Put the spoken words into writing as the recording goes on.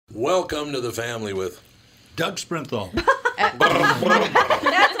Welcome to the family with Doug Sprinthal. That's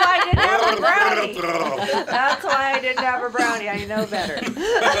why I didn't have a brownie. That's why I didn't have a brownie. I know better.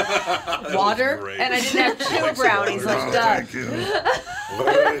 Water, and I didn't have two brownies like Doug.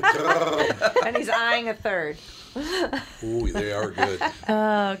 And he's eyeing a third. Ooh, they are good.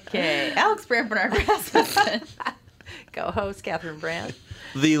 Okay. Alex Bernard Rasmussen. Co-host Catherine Brandt.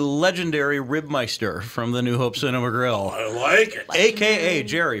 The legendary Ribmeister from the New Hope Cinema Grill. I like it. A.K.A.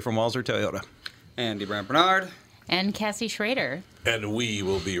 Jerry from Walser Toyota. Andy Brandt Bernard. And Cassie Schrader. And we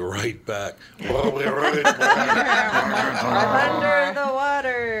will be right back. Under the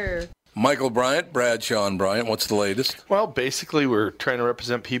water. Michael Bryant, Bradshaw and Bryant, what's the latest? Well, basically, we're trying to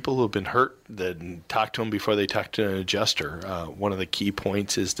represent people who have been hurt, then talk to them before they talk to an adjuster. One of the key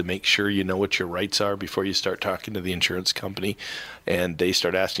points is to make sure you know what your rights are before you start talking to the insurance company, and they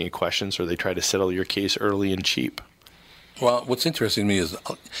start asking you questions or they try to settle your case early and cheap. Well, what's interesting to me is,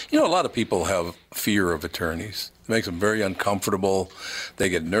 a lot of people have fear of attorneys. It makes them very uncomfortable. They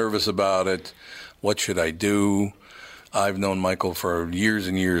get nervous about it. What should I do? I've known Michael for years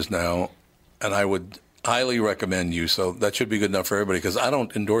and years now, and I would highly recommend you. So that should be good enough for everybody, because I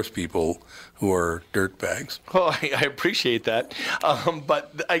don't endorse people who are dirtbags. Well, I appreciate that.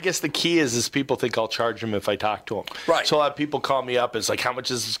 But I guess the key is people think I'll charge them if I talk to them. Right. So a lot of people call me up. It's like, how much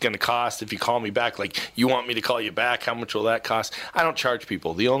is this going to cost if you call me back? Like, you want me to call you back? How much will that cost? I don't charge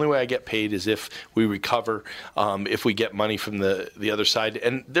people. The only way I get paid is if we recover, if we get money from the other side.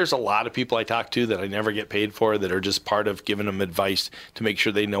 And there's a lot of people I talk to that I never get paid for that are just part of giving them advice to make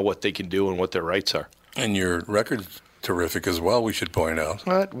sure they know what they can do and what their rights are. And your record's terrific as well, we should point out.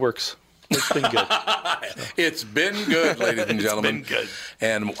 Well, it works. It's been good. It's been good, ladies and gentlemen. It's been good.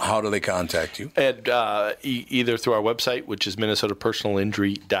 And how do they contact you? And either through our website, which is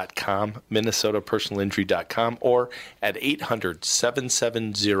minnesotapersonalinjury.com, or at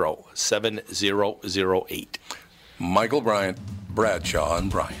 800-770-7008. Michael Bryant, Bradshaw and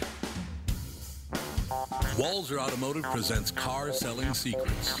Bryant. Walser Automotive presents Car Selling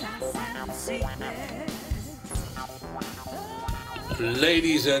Secrets.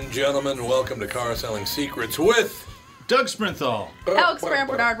 Ladies and gentlemen, welcome to Car Selling Secrets with Doug Sprinthal. Alex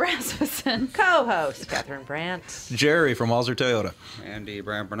Bernard Rasmussen. Co-host Catherine Brandt. Jerry from Walser Toyota. Andy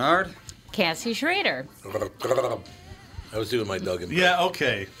Brandt Bernard. Cassie Schrader. I was doing my Doug impression. Yeah,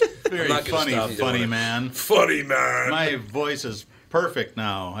 okay. Very not gonna funny, stop doing funny it. man. Funny man. My voice is perfect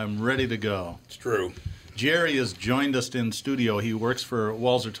now. I'm ready to go. It's true. Jerry has joined us in studio. He works for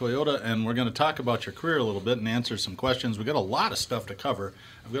Walser Toyota, and we're going to talk about your career a little bit and answer some questions. We've got a lot of stuff to cover.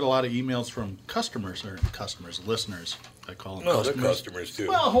 I've got a lot of emails from listeners. I call them No, customers. they're customers too.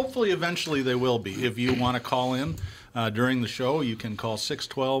 Well, hopefully eventually they will be. If you want to call in during the show, you can call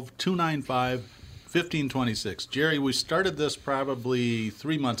 612-295-1526. Jerry, we started this probably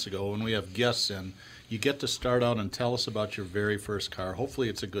 3 months ago when we have guests in. You get to start out and tell us about your very first car. Hopefully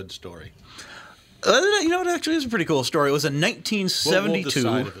it's a good story. It actually is a pretty cool story. It was a 1972. We'll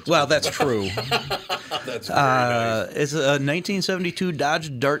decide if it's Well, good. that's true. That's very nice. It's a 1972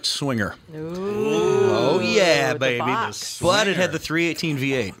 Dodge Dart Swinger. Ooh. Oh, yeah, the baby. box. But it had the 318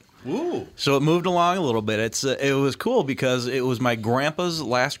 V8. Ooh. So it moved along a little bit. It was cool because it was my grandpa's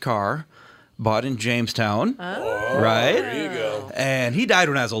last car, bought in Jamestown, right? There you go. And he died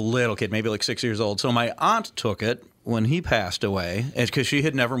when I was a little kid, maybe like 6 years old. So my aunt took it when he passed away, because she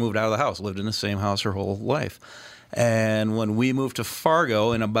had never moved out of the house, lived in the same house her whole life. And when we moved to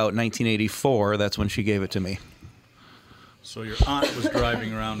Fargo in about 1984, that's when she gave it to me. So your aunt was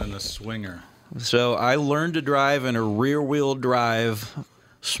driving around in a Swinger. So I learned to drive in a rear-wheel drive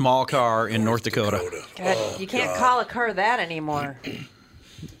small car in North Dakota. God, you can't call a car that anymore.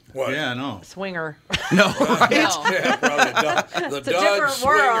 What? Yeah, I know. Swinger. No, right? No. Yeah, probably the It's a Dodge different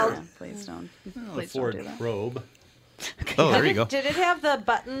Swinger. world. Please don't. A Please Ford don't do that. Probe. Oh, there you go. Did it have the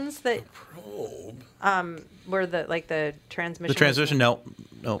buttons that Probe. were the transmission? The transmission, no.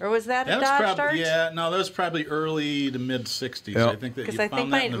 Or was that a That was Dodge probably Dart? that was probably early to mid '60s. Yep. I think that Because you I think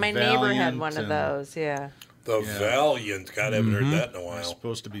found that in the my neighbor had Valiant one of and those. Yeah. The Yeah. Valiant. God, I haven't heard that in a It's while.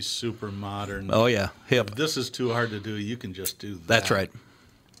 supposed to be super modern. Oh, yeah. Hip. If this is too hard to do, you can just do that. That's right.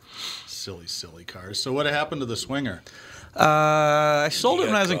 Silly cars. So what happened to the Swinger? I sold it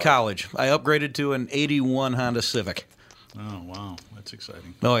when I was in caught. college. I upgraded to an 81 Honda Civic. Oh, wow. That's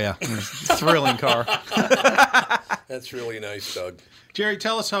exciting. Oh, yeah. Thrilling car. That's really nice, Doug. Jerry,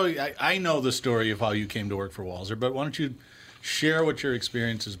 tell us how, I know the story of how you came to work for Walser, but why don't you share what your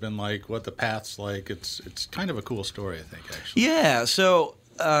experience has been like, what the path's like. It's kind of a cool story, I think, actually. Yeah, so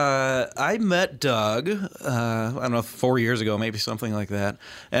I met Doug, I don't know, 4 years ago, maybe something like that.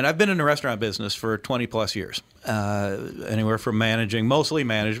 And I've been in the restaurant business for 20 plus years. Anywhere from mostly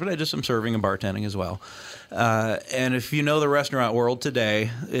managed, but I did some serving and bartending as well. And if you know the restaurant world today,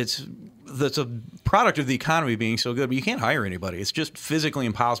 that's a product of the economy being so good, but you can't hire anybody. It's just physically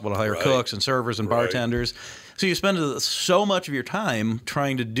impossible to hire cooks and servers and bartenders. So you spend so much of your time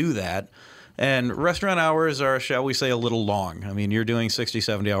trying to do that. And restaurant hours are, shall we say, a little long. I mean, you're doing 60,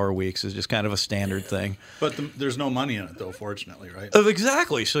 70-hour weeks is just kind of a standard thing. But there's no money in it, though, fortunately, right?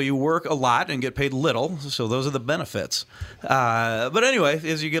 Exactly. So you work a lot and get paid little. So those are the benefits. But anyway,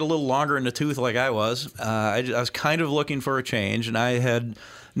 as you get a little longer in the tooth like I was, I was kind of looking for a change. And I had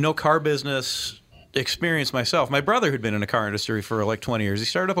no car business experience myself. My brother had been in the car industry for like 20 years. He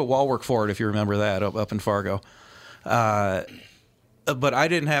started up at Walwork Ford, if you remember that, up in Fargo. But I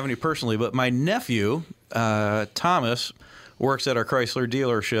didn't have any personally. But my nephew, Thomas, works at our Chrysler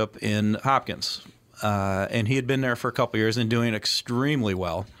dealership in Hopkins. And he had been there for a couple years and doing extremely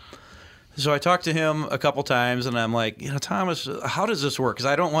well. So I talked to him a couple times, and I'm like, Thomas, how does this work? Because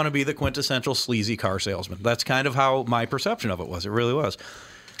I don't want to be the quintessential sleazy car salesman. That's kind of how my perception of it was. It really was.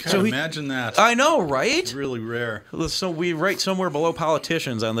 God, imagine that. I know, right? It's really rare. So we rate somewhere below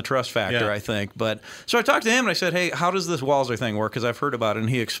politicians on the trust factor, Yeah. I think. But so I talked to him and I said, "Hey, how does this Walser thing work?" Because I've heard about it. And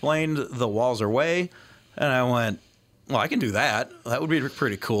he explained the Walser way, and I went, "Well, I can do that. That would be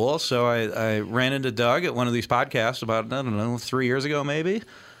pretty cool." So I ran into Doug at one of these podcasts about, I don't know, 3 years ago maybe.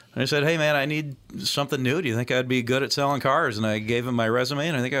 And I said, "Hey, man, I need something new. Do you think I'd be good at selling cars?" And I gave him my resume,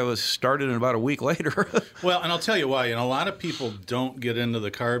 and I think I was started in about a week later. Well, and I'll tell you why. A lot of people don't get into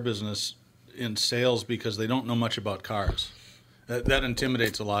the car business in sales because they don't know much about cars. That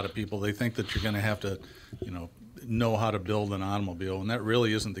intimidates a lot of people. They think that you're going to have to, know how to build an automobile, and that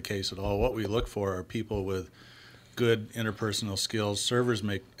really isn't the case at all. What we look for are people with good interpersonal skills. Servers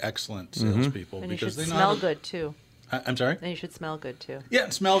make excellent salespeople And you because should they know smell how to, good, too. I'm sorry? And you should smell good, too. Yeah,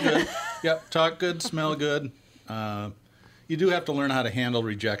 and smell good. Yep, talk good, smell good. You do have to learn how to handle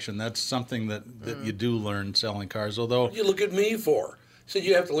rejection. That's something that you do learn selling cars. Although What do you look at me for? Said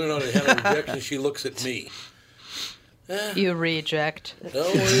you have to learn how to handle rejection. She looks at me. You reject.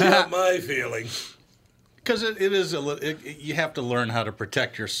 Don't worry about my feelings. because it is you have to learn how to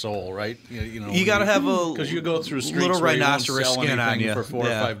protect your soul, right? You got to have a because you go through streets little where you won't rhinestoros sell skin on anything you for 4 or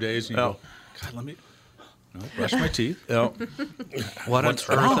 5 days, and you go, God, brush my teeth. What on earth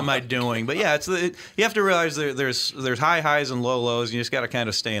am I doing? But yeah, you have to realize there's high highs and low lows, and you just got to kind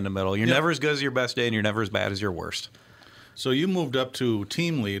of stay in the middle. You're never as good as your best day, and you're never as bad as your worst. So you moved up to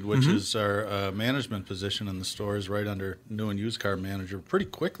team lead, which is our management position in the stores, right under new and used car manager, pretty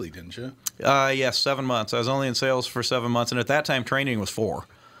quickly, didn't you? Yes, 7 months. I was only in sales for 7 months, and at that time, training was 4.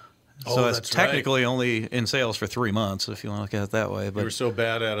 So it's technically only in sales for 3 months, if you want to look at it that way. But you were so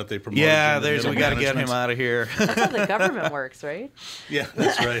bad at it, they promoted yeah, you to we got to get him out of here. That's how the government works, right? Yeah,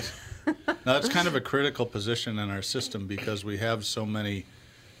 that's right. Now, that's kind of a critical position in our system because we have so many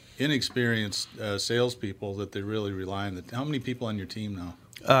inexperienced salespeople that they really rely on. How many people on your team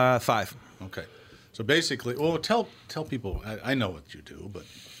now? 5. Okay. So basically, well, tell people, I know what you do, but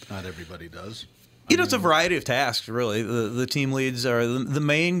not everybody does. It's a variety of tasks, really. The team leads are the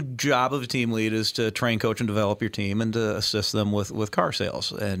main job of a team lead is to train, coach, and develop your team and to assist them with car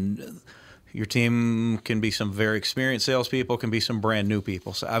sales. And your team can be some very experienced salespeople, can be some brand new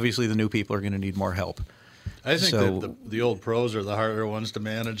people. So obviously, the new people are going to need more help. I think that the old pros are the harder ones to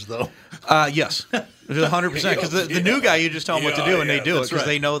manage, though. Yes, 100%. Because the new guy, you just tell them what to do, and they do it because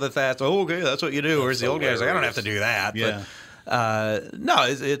they know that's okay. That's what you do. Whereas the old guy's like, I don't have to do that. Yeah. But, no,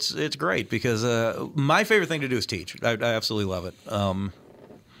 it's great because my favorite thing to do is teach. I absolutely love it.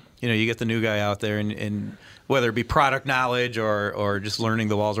 You get the new guy out there, and whether it be product knowledge or just learning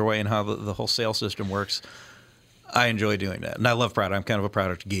the Walser way and how the whole sales system works, I enjoy doing that. And I love product. I'm kind of a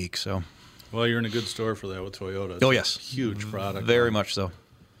product geek, so. Well, you're in a good store for that with Toyota. Oh, yes. Huge product. Very much so.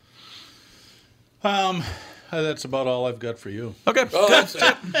 That's about all I've got for you. Okay. Oh, that's it.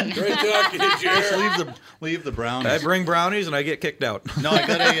 Great talking to you, Jared. Just leave the brownies. I bring brownies and I get kicked out. No, I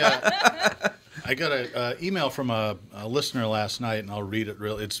got a email from a listener last night, and I'll read it.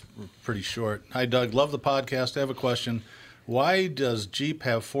 It's pretty short. Hi, Doug. Love the podcast. I have a question. Why does Jeep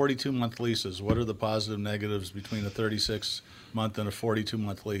have 42-month leases? What are the positive negatives between a 36-month and a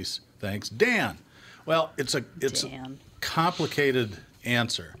 42-month lease? Thanks, Dan. Well, it's a complicated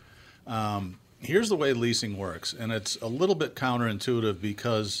answer. Here's the way leasing works, and it's a little bit counterintuitive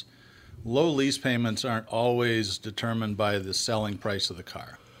because low lease payments aren't always determined by the selling price of the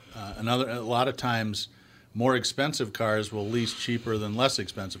car. A lot of times, more expensive cars will lease cheaper than less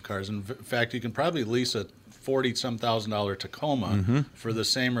expensive cars. In fact, you can probably lease a $40-some thousand Tacoma for the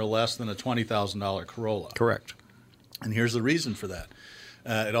same or less than a $20,000 Corolla. Correct. And here's the reason for that.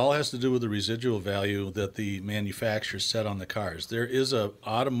 It all has to do with the residual value that the manufacturers set on the cars. There is a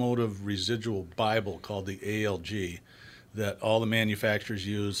automotive residual Bible called the ALG that all the manufacturers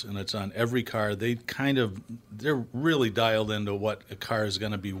use, and it's on every car. They're really dialed into what a car is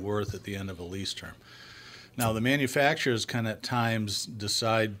going to be worth at the end of a lease term. Now, the manufacturers can at times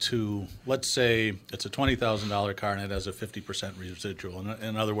decide to, let's say it's a $20,000 car and it has a 50% residual.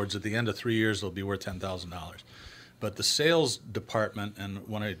 In other words, at the end of 3 years, it'll be worth $10,000. But the sales department, and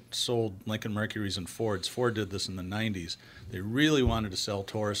when I sold Lincoln Mercurys and Fords, Ford did this in the 90s, they really wanted to sell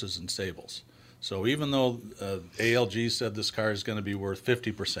Tauruses and Sables. So even though ALG said this car is going to be worth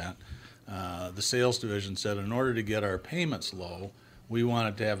 50%, the sales division said in order to get our payments low, we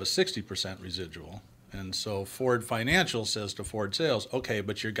wanted to have a 60% residual. And so Ford Financial says to Ford Sales, okay,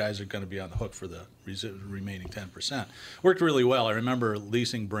 but your guys are going to be on the hook for the remaining 10%. Worked really well. I remember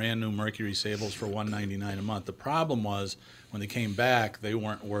leasing brand new Mercury Sables for $199 a month. The problem was when they came back, they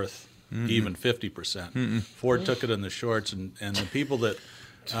weren't worth even 50%. Ford took it in the shorts, and the people that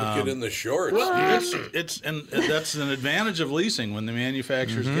Took it in the shorts. well, and that's an advantage of leasing when the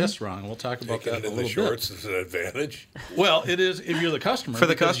manufacturers guess wrong. We'll talk about Taking that it in a in the little shorts bit. is an advantage. Well, it is if you're the customer. For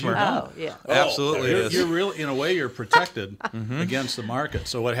the because customer. you don't. Oh, yeah. Absolutely, it is. You're really, in a way, you're protected against the market.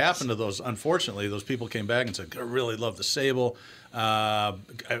 So what happened to those? Unfortunately, those people came back and said, "I really love the Sable. I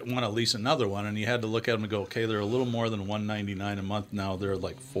want to lease another one." And you had to look at them and go, "Okay, they're a little more than $199 a month now. They're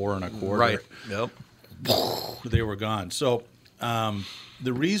like $4.25." Right. Yep. They were gone. So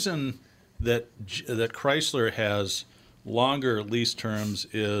the reason that Chrysler has longer lease terms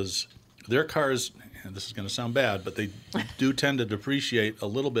is their cars, and this is going to sound bad, but they do tend to depreciate a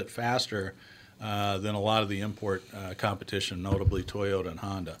little bit faster than a lot of the import competition, notably Toyota and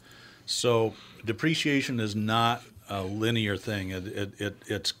Honda. So depreciation is not a linear thing.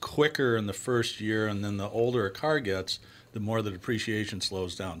 It's quicker in the first year, and then the older a car gets, the more the depreciation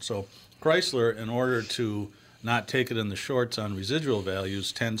slows down. So Chrysler, in order to not take it in the shorts on residual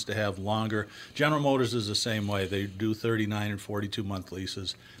values, tends to have longer. General Motors is the same way. They do 39 and 42-month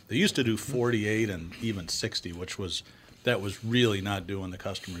leases. They used to do 48 and even 60, that was really not doing the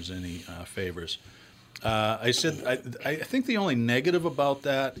customers any favors. I think the only negative about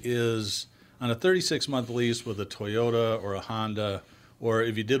that is on a 36-month lease with a Toyota or a Honda, or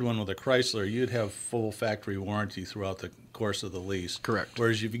if you did one with a Chrysler, you'd have full factory warranty throughout the course of the lease. Correct.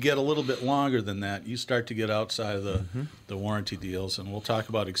 Whereas if you get a little bit longer than that, you start to get outside of the warranty deals, and we'll talk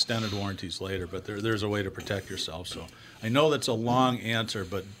about extended warranties later, but there's a way to protect yourself. So I know that's a long answer,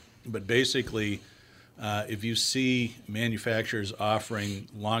 but basically if you see manufacturers offering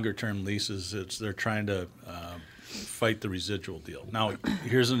longer-term leases, they're trying to fight the residual deal. Now,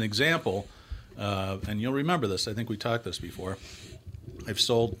 here's an example, and you'll remember this. I think we talked this before. I've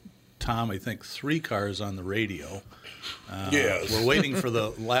sold Tom, I think, 3 cars on the radio. Yes. We're waiting for the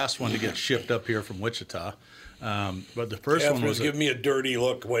last one to get shipped up here from Wichita. But the first one was giving me a dirty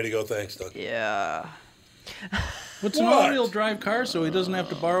look. Way to go. Thanks, Doug. Yeah. What's an all-wheel drive car, so he doesn't have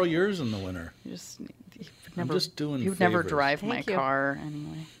to borrow yours in the winter. You'd I'm never, just doing you'd never favors. drive my Thank you. car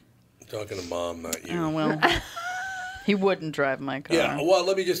anyway. I'm talking to Mom, not you. Oh, well. He wouldn't drive my car. Yeah, well,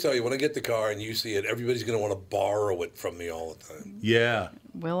 let me just tell you, when I get the car and you see it, everybody's going to want to borrow it from me all the time. Yeah.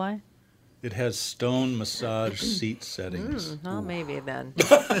 Will I? It has stone massage seat settings. Oh, maybe then.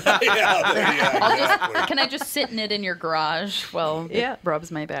 Yeah, Can I just sit in it in your garage while Yeah. it rubs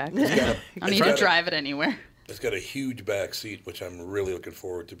my back? I got don't need to drive it anywhere. It's got a huge back seat, which I'm really looking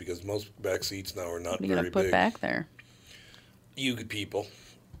forward to because most back seats now are not What are you very going to put big. back there? You people.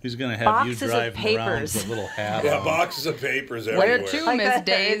 He's going to have Boxes you of driving around papers. with a little hat Yeah, on. boxes of papers Where everywhere. to, Like Miss that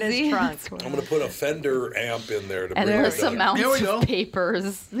in his Daisy? trunk. I'm going to put a Fender amp in there to And bring there's it down. amounts Here we go. of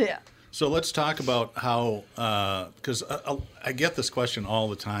papers. Yeah. So let's talk about how, because I get this question all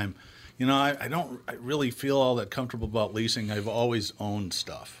the time. You know, I really feel all that comfortable about leasing. I've always owned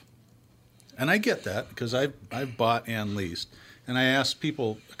stuff. And I get that because I've bought and leased. And I ask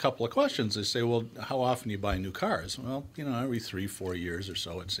people a couple of questions. They say, well, how often do you buy new cars? Well, you know, every 3-4 years or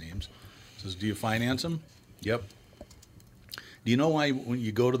so, it seems. Says, do you finance them? Yep. Do you know why when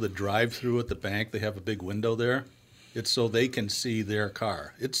you go to the drive-through at the bank, they have a big window there? It's so they can see their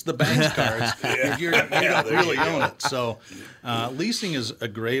car. It's the bank's car. You don't really own it. So leasing is a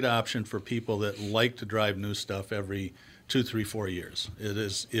great option for people that like to drive new stuff every 2, 3, 4 years. It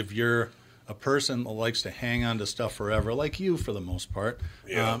is if you're a person that likes to hang on to stuff forever, like you for the most part,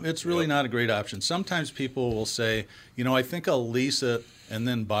 it's really not a great option. Sometimes people will say, you know, I think I'll lease it and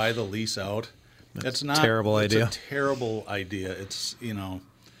then buy the lease out. That's not terrible idea. It's a terrible idea. It's, you know,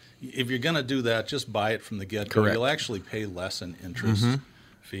 if you're going to do that, just buy it from the get-go. Correct. You'll actually pay less in interest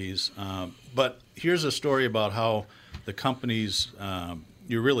fees. But here's a story about how the companies,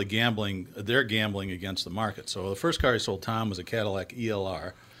 you're really gambling, they're gambling against the market. So the first car I sold Tom was a Cadillac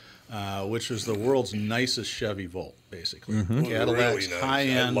ELR, which was the world's nicest Chevy Volt, basically. Cadillac's Really nice.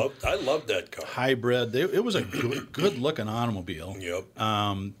 high-end, I loved that car. hybrid. It was a good-looking automobile.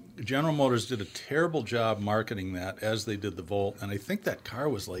 Yep. General Motors did a terrible job marketing that as they did the Volt, and I think that car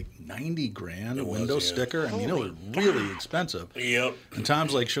was like 90 grand, a window sticker. I mean, it was really expensive. Yep. And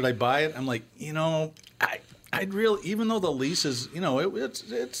Tom's like, should I buy it? I'm like, I'd really, even though the lease is,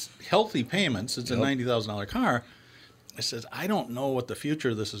 it's healthy payments. It's a $90,000 car. I said, I don't know what the future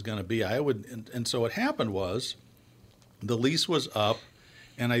of this is going to be. And so what happened was, the lease was up,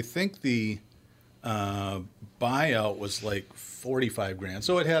 and I think the buyout was like 45 grand.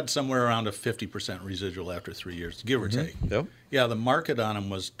 So it had somewhere around a 50% residual after 3 years, give or take. Yep. Yeah, the market on them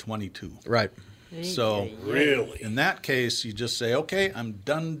was 22. Right. So Really? in that case, you just say, okay, I'm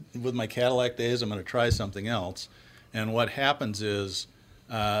done with my Cadillac days. I'm going to try something else. And what happens is,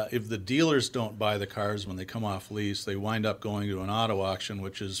 if the dealers don't buy the cars when they come off lease, they wind up going to an auto auction,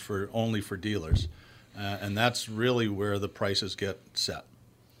 which is only for dealers. And that's really where the prices get set.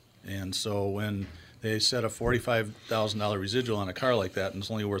 And so when they set a $45,000 residual on a car like that, and it's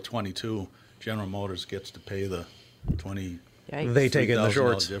only worth 22, General Motors gets to pay the They take it in the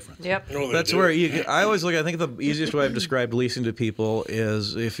shorts. difference. Yep. No, they That's do. where I always look. I think the easiest way I've described leasing to people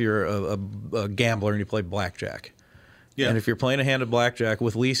is if you're a gambler and you play blackjack. Yeah. And if you're playing a hand of blackjack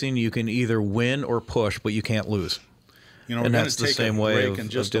with leasing, you can either win or push, but you can't lose. We're And going that's to the take same a way break of- in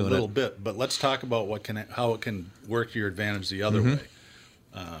of just a doing little it. bit, but let's talk about how it can work to your advantage the other way.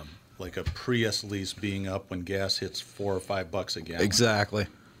 Like a Prius lease being up when gas hits $4 or $5 a gallon. Exactly.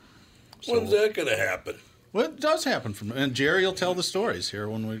 When's that going to happen? Well, it does happen and Jerry will tell the stories here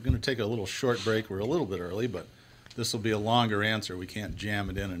when we're going to take a little short break. We're a little bit early, but this will be a longer answer. We can't jam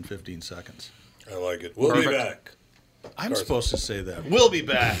it in 15 seconds. I like it. We'll be back. I'm supposed to say that. We'll be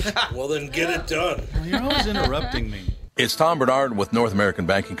back. Well, then get it done. You're always interrupting me. It's Tom Bernard with North American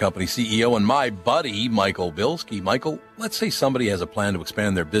Banking Company CEO and my buddy, Michael Bilski. Michael, let's say somebody has a plan to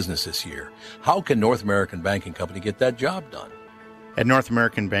expand their business this year. How can North American Banking Company get that job done? At North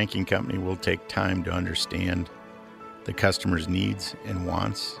American Banking Company, we'll take time to understand the customer's needs and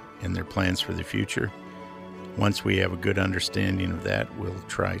wants and their plans for the future. Once we have a good understanding of that, we'll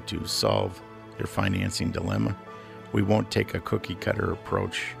try to solve their financing dilemma. We won't take a cookie-cutter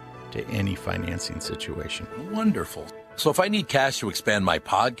approach to any financing situation. Wonderful. So if I need cash to expand my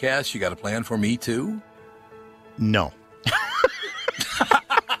podcast, you got a plan for me too? No.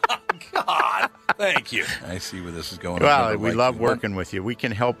 God, thank you. I see where this is going. Well, we love working with you. We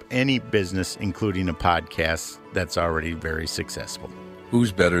can help any business, including a podcast that's already very successful.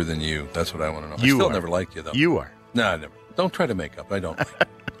 Who's better than you? That's what I want to know. You I still are. never liked you, though. You are. No, I never. Don't try to make up. I don't.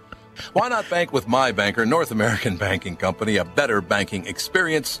 Why not bank with my banker, North American Banking Company, a better banking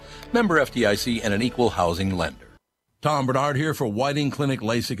experience, member FDIC, and an equal housing lender. Tom Bernard here for Whiting Clinic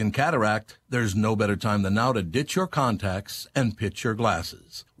LASIK and Cataract. There's no better time than now to ditch your contacts and pitch your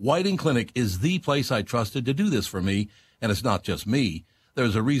glasses. Whiting Clinic is the place I trusted to do this for me, and it's not just me.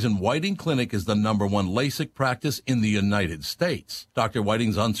 There's a reason Whiting Clinic is the #1 LASIK practice in the United States. Dr.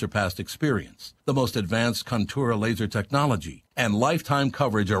 Whiting's unsurpassed experience, the most advanced Contura laser technology, and lifetime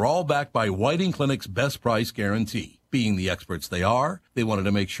coverage are all backed by Whiting Clinic's best price guarantee. Being the experts they are, they wanted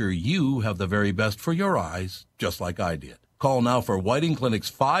to make sure you have the very best for your eyes, just like I did. Call now for Whiting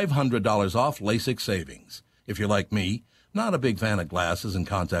Clinic's $500 off LASIK savings. If you're like me, not a big fan of glasses and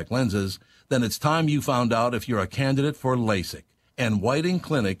contact lenses, then it's time you found out if you're a candidate for LASIK. And Whiting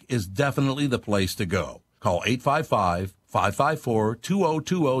Clinic is definitely the place to go. Call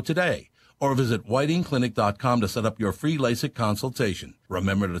 855-554-2020 today or visit whitingclinic.com to set up your free LASIK consultation.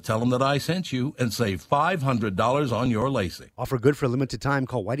 Remember to tell them that I sent you and save $500 on your LASIK. Offer good for a limited time.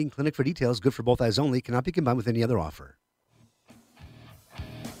 Call Whiting Clinic for details. Good for both eyes only. Cannot be combined with any other offer.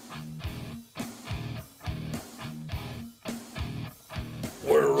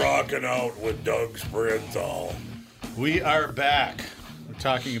 We're rocking out with Doug Sprinthal. We are back. We're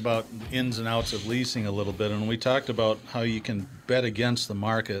talking about the ins and outs of leasing a little bit, and we talked about how you can bet against the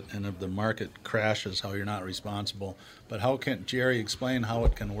market, and if the market crashes, how you're not responsible. But how can Jerry explain how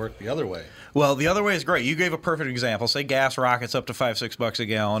it can work the other way? Well, the other way is great. You gave a perfect example. Say gas rockets up to $5-6 a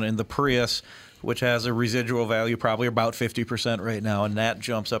gallon, and the Prius, which has a residual value probably about 50% right now, and that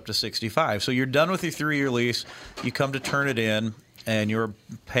jumps up to 65. So you're done with your 3-year lease. You come to turn it in, and your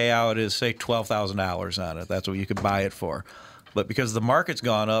payout is, say, $12,000 on it. That's what you could buy it for. But because the market's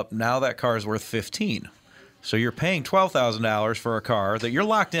gone up, now that car is worth $15,000. So you're paying $12,000 for a car that you're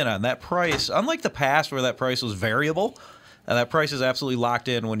locked in on. That price, unlike the past where that price was variable, that price is absolutely locked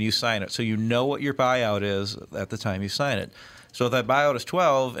in when you sign it. So you know what your buyout is at the time you sign it. So if that buyout is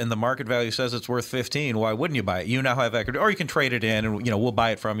 12 and the market value says it's worth 15, why wouldn't you buy it? You now have equity, or you can trade it in, and we'll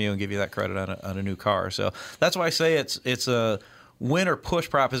buy it from you and give you that credit on a new car. So that's why I say it's a win or push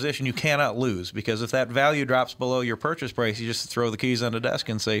proposition you cannot lose, because if that value drops below your purchase price, you just throw the keys on the desk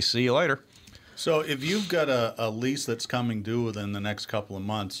and say, see you later. So if you've got a lease that's coming due within the next couple of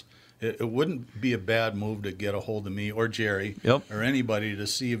months, it wouldn't be a bad move to get a hold of me or Jerry or anybody to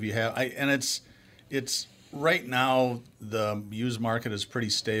see if you have. And it's right now the used market is pretty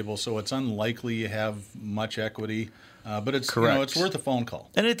stable, so it's unlikely you have much equity. But it's it's worth a phone call.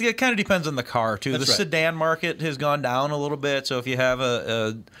 And it kind of depends on the car, too. That's the sedan market has gone down a little bit, so if you have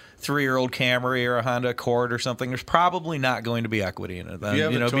a 3-year-old Camry or a Honda Accord or something, there's probably not going to be equity in it. If you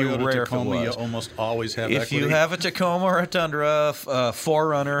have a Toyota Tacoma, you almost always have equity. If you have a Tacoma or a Tundra, a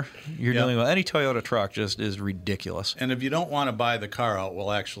 4Runner, you're dealing with any Toyota truck just is ridiculous. And if you don't want to buy the car out,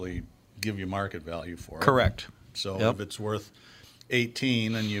 we'll actually give you market value for it. Correct. So if it's worth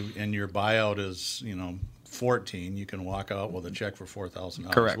 18 and your buyout is 14, you can walk out with a check for $4,000.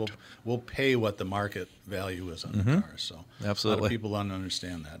 Correct. We'll pay what the market value is on the car. So absolutely, a lot of people don't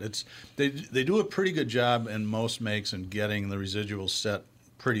understand that. They do a pretty good job in most makes in getting the residuals set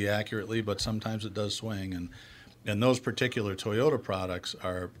pretty accurately, but sometimes it does swing. And those particular Toyota products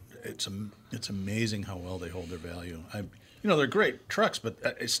it's amazing how well they hold their value. They're great trucks, but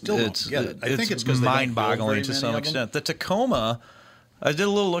I still don't get it. I think it's because mind-boggling to some extent. The Tacoma, I did a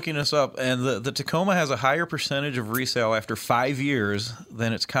little looking this up, and the Tacoma has a higher percentage of resale after 5 years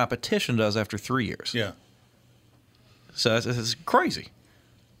than its competition does after 3 years. Yeah. So it's crazy.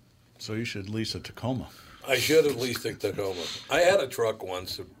 So you should lease a Tacoma. I should have leased a Tacoma. I had a truck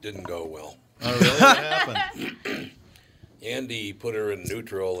once that didn't go well. Oh, really? What happened? Andy put her in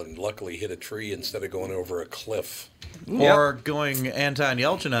neutral and luckily hit a tree instead of going over a cliff. Or going Anton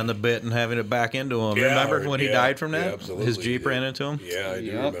Yelchin on the bit and having it back into him. Remember when he died from that? Yeah, absolutely. His Jeep ran into him? Yeah, I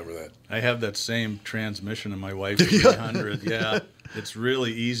do remember that. I have that same transmission in my wife's 300. Yeah. It's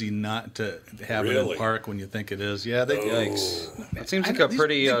really easy not to have it in park when you think it is. Yeah, Yikes. It seems like a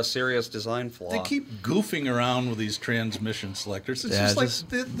pretty serious design flaw. They keep goofing around with these transmission selectors. It's just like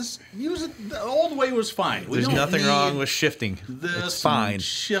use it. The old way was fine. There's nothing wrong with shifting. It's fine.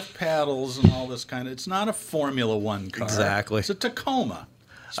 Shift paddles and all this kind of. It's not a Formula One car. Exactly. It's a Tacoma.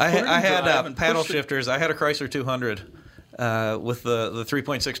 I had paddle shifters. I had a Chrysler 200. With the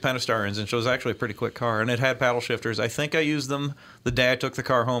 3.6 Pentastar engine, so it was actually a pretty quick car, and it had paddle shifters. I think I used them the day I took the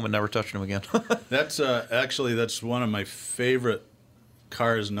car home and never touched them again. That's one of my favorite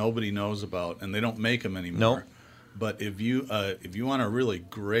cars nobody knows about, and they don't make them anymore. Nope. But if you want a really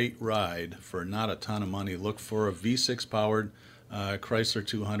great ride for not a ton of money, look for a V6 powered Chrysler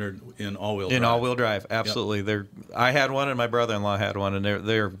 200 in all-wheel drive. In all-wheel drive, absolutely. Yep. I had one, and my brother-in-law had one, and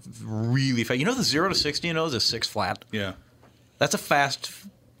they're really fast. The 0 to 60 is a 6 flat. Yeah. That's a fast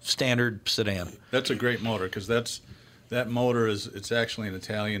standard sedan. That's a great motor because that motor it's actually an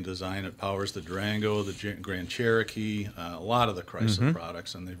Italian design. It powers the Durango, the Grand Cherokee, a lot of the Chrysler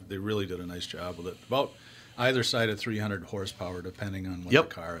products, and they really did a nice job with it. About either side of 300 horsepower, depending on what the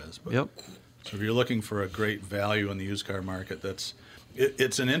car is. But, so if you're looking for a great value in the used car market,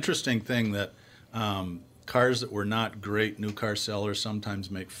 it's an interesting thing that cars that were not great new car sellers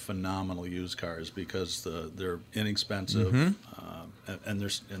sometimes make phenomenal used cars because they're inexpensive and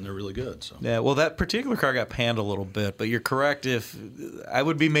they're really good. So yeah, well, that particular car got panned a little bit, but you're correct. If I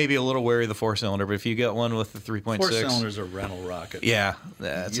would be maybe a little wary of the 4-cylinder, but if you get one with the 3.6, 4-cylinder's a rental rocket. Yeah,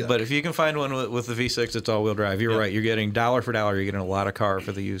 but if you can find one with the V6, it's all-wheel drive. You're right. You're getting dollar for dollar. You're getting a lot of car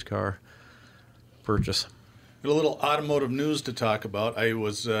for the used car purchase. Got a little automotive news to talk about. I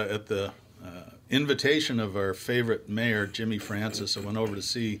was at the invitation of our favorite mayor, Jimmy Francis. I went over to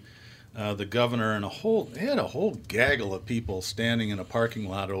see the governor and they had a whole gaggle of people standing in a parking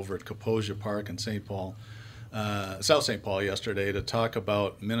lot over at Kaposia Park in South St. Paul yesterday to talk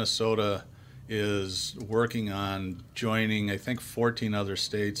about Minnesota is working on joining, I think, 14 other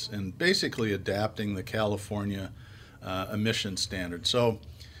states and basically adapting the California emission standard. So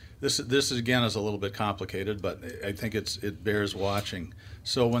this again is a little bit complicated, but I think it bears watching.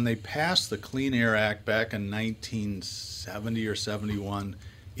 So when they passed the Clean Air Act back in 1970 or 71,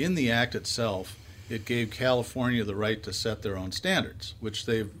 in the act itself, it gave California the right to set their own standards, which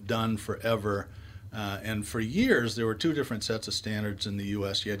they've done forever. And for years, there were two different sets of standards in the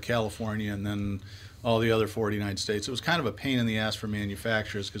U.S. You had California and then all the other 49 states. It was kind of a pain in the ass for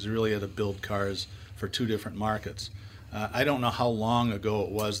manufacturers because they really had to build cars for two different markets. I don't know how long ago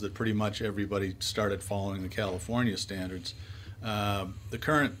it was that pretty much everybody started following the California standards. The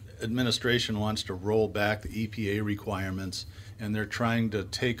current administration wants to roll back the EPA requirements, and they're trying to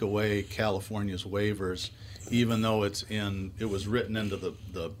take away California's waivers, even though it was written into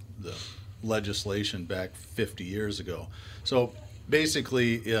the legislation back 50 years ago. So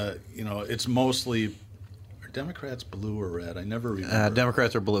basically, it's mostly, are Democrats blue or red? I never remember.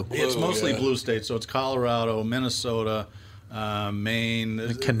 Democrats are blue. It's mostly blue states, so it's Colorado, Minnesota,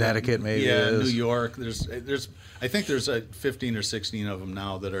 Maine, Connecticut, maybe. Yeah, it is. New York. I think there's 15 or 16 of them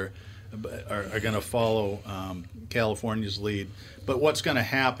now that are going to follow California's lead. But what's going to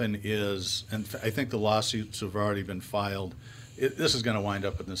happen is, and I think the lawsuits have already been filed. This is going to wind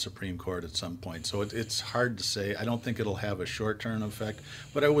up in the Supreme Court at some point. So it's hard to say. I don't think it'll have a short-term effect.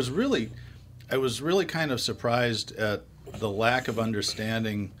 But I was really kind of surprised at the lack of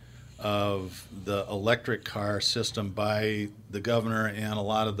understanding of the electric car system by the governor and a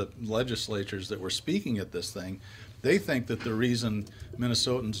lot of the legislatures that were speaking at this thing. They think that the reason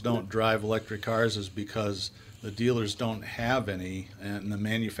Minnesotans don't drive electric cars is because the dealers don't have any, and the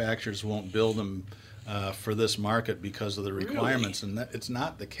manufacturers won't build them for this market because of the requirements. Really? And it's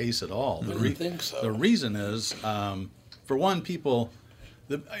not the case at all. I don't think so. The reason is, for one,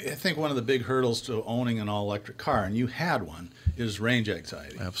 I think one of the big hurdles to owning an all-electric car, and you had one, is range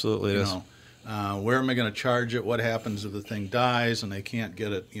anxiety. Absolutely, it is. Where am I going to charge it? What happens if the thing dies and they can't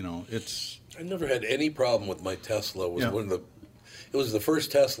get it? I never had any problem with my Tesla. It was the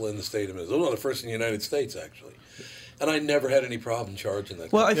first Tesla in the state of Minnesota. One of the first in the United States, actually. And I never had any problem charging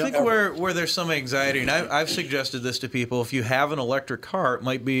that. Well, I think where there's some anxiety, and I've suggested this to people, if you have an electric car, it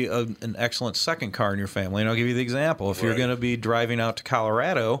might be an excellent second car in your family. And I'll give you the example. If you're going to be driving out to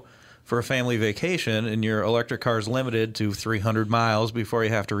Colorado for a family vacation and your electric car is limited to 300 miles before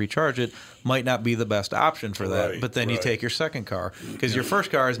you have to recharge it, might not be the best option for that. But then you take your second car, because your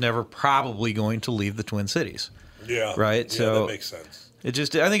first car is never probably going to leave the Twin Cities. Yeah. Right? Yeah, So that makes sense. I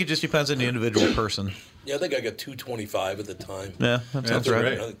think it just depends on the individual person. Yeah, I think I got 225 at the time. Yeah, that sounds right.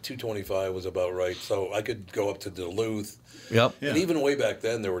 I think 225 was about right. So I could go up to Duluth. Yep. And even way back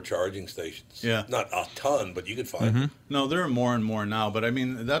then, there were charging stations. Yeah. Not a ton, but you could find them. No, there are more and more now. But, I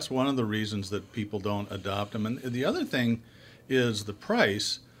mean, that's one of the reasons that people don't adopt them. And the other thing is the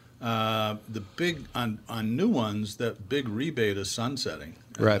price. The big, on new ones, that big rebate is sunsetting.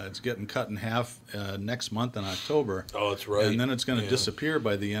 Right. It's getting cut in half next month in October. Oh, that's right. And then it's going to disappear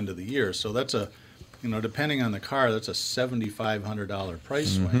by the end of the year. So that's depending on the car, that's a $7,500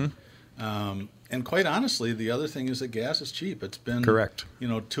 price swing. And quite honestly, the other thing is that gas is cheap. It's been correct.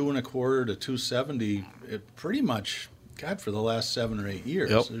 $2.25 to $2.70. It pretty much, for the last 7 or 8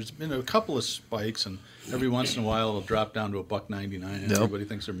 years. Yep. There's been a couple of spikes, and every once in a while it'll drop down to $1.99. And everybody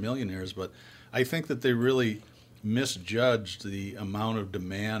thinks they're millionaires, but I think that they really misjudged the amount of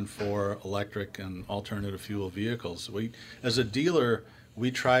demand for electric and alternative fuel vehicles. As a dealer, we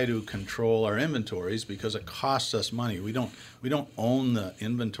try to control our inventories because it costs us money. We don't own the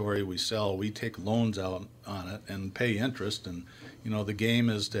inventory we sell. We take loans out on it and pay interest. And the game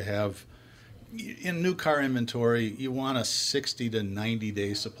is to have, in new car inventory, you want a 60 to 90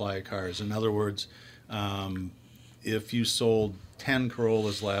 day supply of cars. In other words, if you sold 10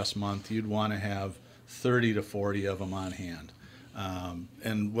 Corollas last month, you'd want to have 30 to 40 of them on hand.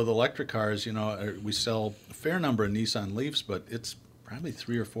 And with electric cars, we sell a fair number of Nissan Leafs, but it's probably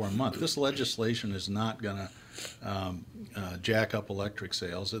 3 or 4 a month. This legislation is not going to jack up electric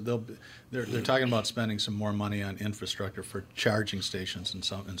sales. They're talking about spending some more money on infrastructure for charging stations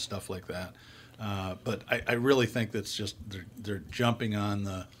and stuff like that. But I really think that's just they're jumping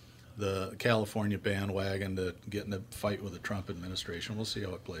on the California bandwagon to get in a fight with the Trump administration. We'll see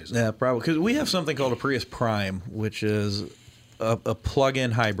how it plays out. Yeah, probably. Because we have something called a Prius Prime, which is a plug-in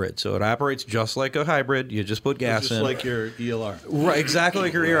hybrid. So it operates just like a hybrid. You just put gas just in. like your ELR. Right, exactly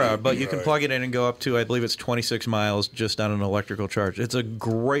like your ELR. But you can plug it in and go up to, I believe it's 26 miles just on an electrical charge. It's a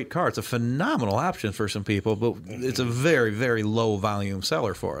great car. It's a phenomenal option for some people, but it's a very, very low-volume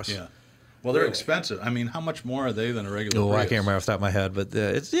seller for us. Yeah. Well, they're expensive. I mean, how much more are they than a regular Oh, Prius? I can't remember off the top of my head, but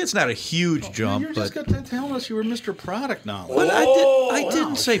it's not a huge jump. You just got to tell us you were Mr. Product Knowledge. But I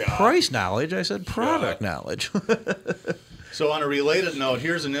didn't say price knowledge. I said product knowledge. So on a related note,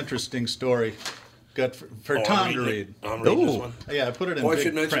 here's an interesting story for Tom to read. I'm reading this one. Yeah, I put it in I big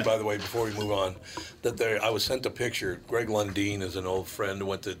should mention, print. by the way, before we move on, that I was sent a picture. Greg Lundeen is an old friend who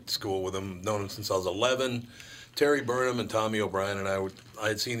went to school with him, known him since I was 11. Terry Burnham and Tommy O'Brien and I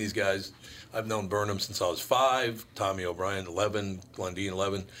had seen these guys. I've known Burnham since I was 5, Tommy O'Brien 11, Lundeen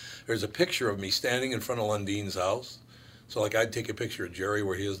 11. There's a picture of me standing in front of Lundeen's house. So I'd take a picture of Jerry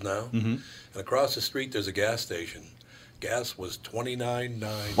where he is now. Mm-hmm. And across the street there's a gas station. gas was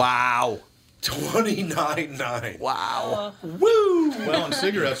 $29.9. Wow. $29.9. Wow. Woo! Well, and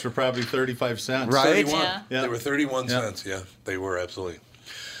cigarettes were probably 35 cents. Right? 31. Yeah. They were 31 cents. Yeah, they were absolutely.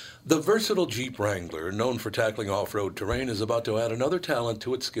 The versatile Jeep Wrangler, known for tackling off-road terrain, is about to add another talent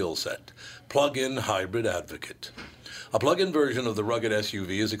to its skill set: plug-in hybrid advocate. A plug-in version of the rugged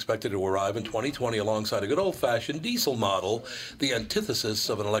SUV is expected to arrive in 2020 alongside a good old-fashioned diesel model, the antithesis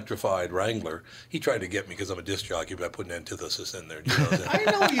of an electrified Wrangler. He tried to get me because I'm a disc jockey by putting antithesis in there. Do you know that? I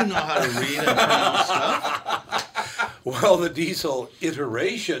know you know how to read and pronounce stuff. Well, the diesel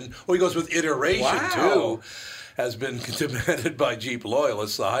iteration, he goes with iteration too, has been demanded by Jeep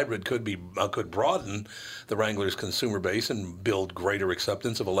loyalists. The hybrid could broaden the Wrangler's consumer base and build greater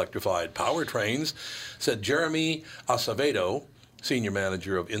acceptance of electrified powertrains, said Jeremy Acevedo, senior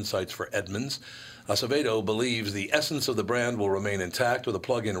manager of Insights for Edmunds. Acevedo believes the essence of the brand will remain intact with a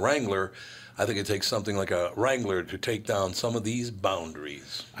plug-in Wrangler. I think it takes something like a Wrangler to take down some of these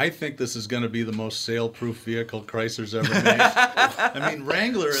boundaries. I think this is going to be the most sail-proof vehicle Chrysler's ever made. I mean,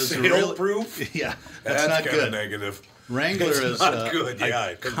 Wrangler is Sail-proof? Yeah, That's not kind of good. negative. Wrangler is not good.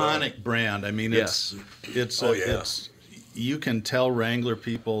 Yeah, iconic brand. I mean, it's you can tell Wrangler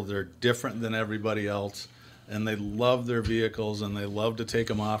people they're different than everybody else, and they love their vehicles and they love to take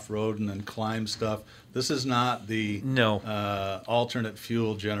them off road and then climb stuff. This is not the alternate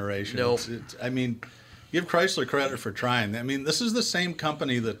fuel generation. Nope. I mean, give Chrysler credit for trying. I mean, this is the same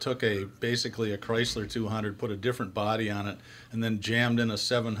company that took basically a Chrysler 200, put a different body on it, and then jammed in a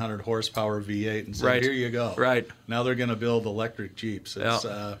 700 horsepower V8 and said, "Here you go." Right. Now they're going to build electric Jeeps. It's,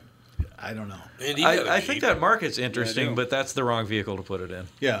 I don't know. I think that market's interesting, but that's the wrong vehicle to put it in.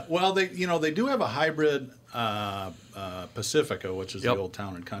 Yeah. Well, they do have a hybrid Pacifica, which is the old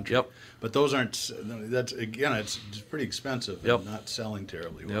Town and Country. Yep. But those aren't. That's again, it's pretty expensive and not selling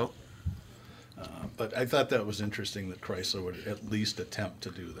terribly well. But I thought that was interesting that Chrysler would at least attempt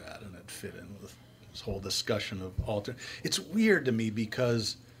to do that, and it fit in with this whole discussion of alternate. It's weird to me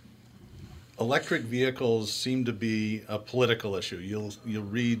because electric vehicles seem to be a political issue. You'll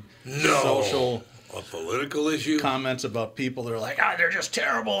read social a political issue comments about people that are like, they're just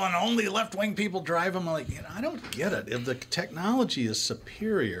terrible and only left-wing people drive them. I'm like, I don't get it. If the technology is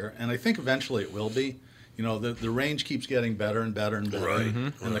superior, and I think eventually it will be, the range keeps getting better and better and better,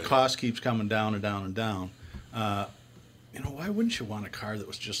 and the cost keeps coming down and down and down. Why wouldn't you want a car that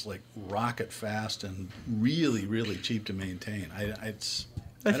was just like rocket fast and really, really cheap to maintain? I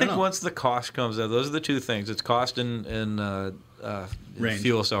think once the cost comes out, those are the two things. It's cost and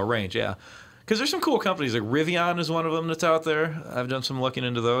fuel cell range, yeah. Because there's some cool companies, like Rivian is one of them that's out there. I've done some looking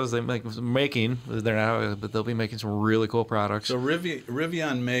into those. They're now, but they'll be making some really cool products. So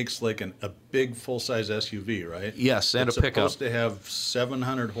Rivian makes like a big full-size SUV, right? Yes, and it's a pickup. It's supposed to have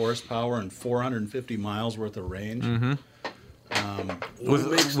 700 horsepower and 450 miles worth of range. Mm-hmm.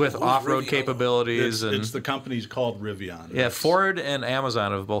 With off-road capabilities. It's the company's called Rivian. Yeah, Ford and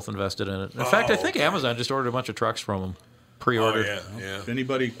Amazon have both invested in it. In fact, I think Amazon just ordered a bunch of trucks from them. Pre-ordered. Yeah. If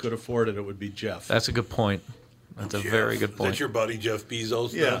anybody could afford it, it would be Jeff. That's a good point. That's a very good point. That's your buddy, Jeff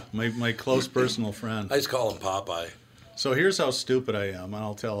Bezos? Yeah, my close personal friend. I just call him Popeye. So here's how stupid I am, and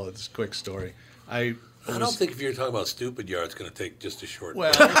I'll tell this quick story. I don't think if you're talking about stupid yard, it's going to take just a short.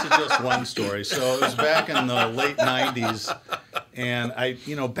 Well, this is just one story. So it was back in the late 90s,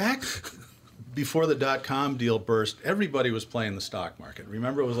 and back before the dot-com deal burst, everybody was playing the stock market.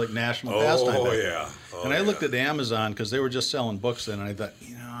 Remember, it was like national pastime. Oh, yeah. And I looked at Amazon because they were just selling books then, and I thought,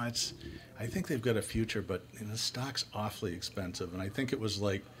 I think they've got a future, but the stock's awfully expensive. And I think it was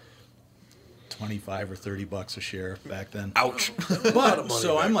like $25 or $30 a share back then. Ouch. But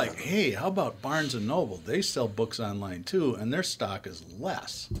so I'm like, hey, how about Barnes and Noble? They sell books online too, and their stock is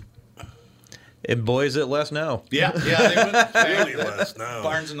less. And boy, is it less now. Yeah, they went really less now.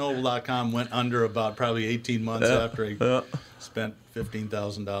 BarnesandNoble.com went under about probably 18 months after I spent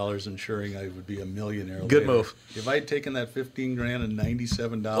 $15,000 ensuring I would be a millionaire. Good later. move. If I had taken that $15,000 and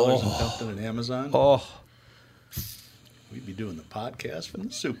 $97 and dumped it in Amazon, we'd be doing the podcast from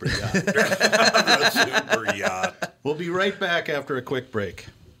the super yacht. The super yacht. We'll be right back after a quick break.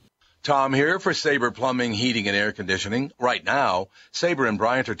 Tom here for Sabre Plumbing, Heating, and Air Conditioning. Right now, Sabre and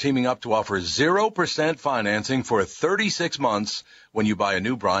Bryant are teaming up to offer 0% financing for 36 months when you buy a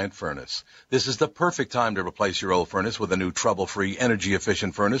new Bryant furnace. This is the perfect time to replace your old furnace with a new trouble-free,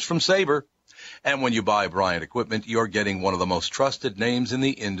 energy-efficient furnace from Sabre. And when you buy Bryant equipment, you're getting one of the most trusted names in the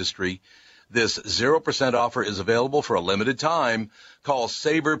industry. This 0% offer is available for a limited time. Call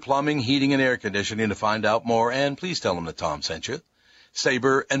Sabre Plumbing, Heating, and Air Conditioning to find out more, and please tell them that Tom sent you.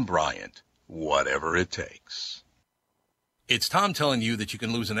 Sabre and Bryant, whatever it takes. It's Tom telling you that you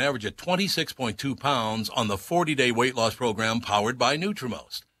can lose an average of 26.2 pounds on the 40-day weight loss program powered by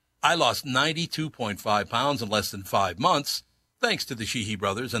Nutrimost. I lost 92.5 pounds in less than 5 months, thanks to the Sheehy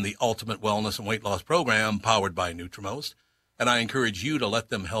brothers and the Ultimate Wellness and Weight Loss program powered by Nutrimost. And I encourage you to let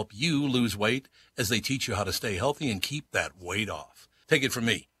them help you lose weight as they teach you how to stay healthy and keep that weight off. Take it from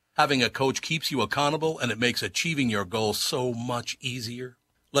me. Having a coach keeps you accountable, and it makes achieving your goals so much easier.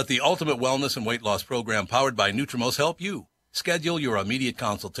 Let the Ultimate Wellness and Weight Loss program powered by Nutrimost help you. Schedule your immediate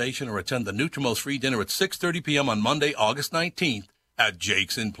consultation or attend the Nutrimost free dinner at 6:30 p.m. on Monday, August 19th at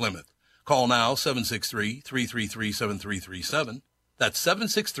Jake's in Plymouth. Call now, 763-333-7337. That's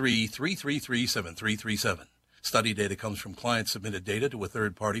 763-333-7337. Study data comes from client-submitted data to a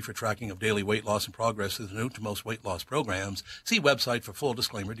third party for tracking of daily weight loss and progress through the Nutrimost weight loss programs. See website for full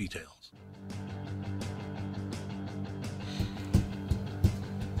disclaimer details.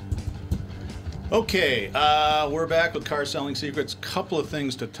 Okay, we're back with Car Selling Secrets. Couple of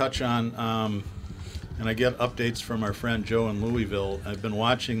things to touch on, and I get updates from our friend Joe in Louisville. I've been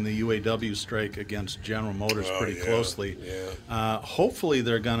watching the UAW strike against General Motors pretty closely. Hopefully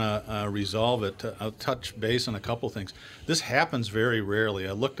they're going to resolve it. I'll touch base on a couple things. This happens very rarely.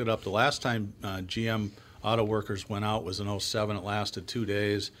 I looked it up. The last time GM Auto Workers went out was in 2007. It lasted 2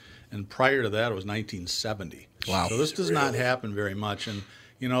 days, and prior to that it was 1970. Wow. So this does not happen very much, and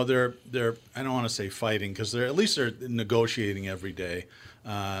you know, they're I don't want to say fighting, because they're negotiating every day.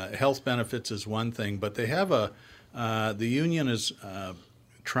 Health benefits is one thing, but they have the union is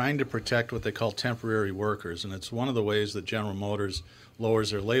trying to protect what they call temporary workers, and it's one of the ways that General Motors lowers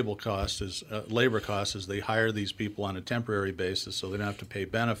their labor costs is they hire these people on a temporary basis, so they don't have to pay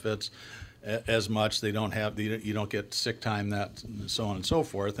benefits as much. You don't get sick time, that, and so on and so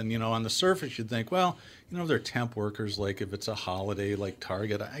forth. And, you know, on the surface you'd think, well, you know, they're temp workers, like if it's a holiday like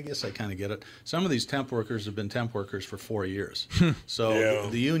Target. I guess I kind of get it. Some of these temp workers have been temp workers for 4 years. So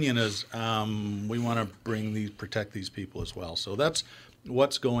the union is, we want to protect these people as well. So that's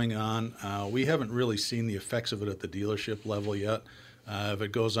what's going on. We haven't really seen the effects of it at the dealership level yet. If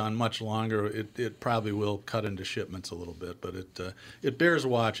it goes on much longer, it probably will cut into shipments a little bit, but it bears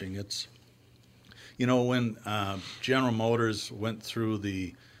watching. It's, you know, when General Motors went through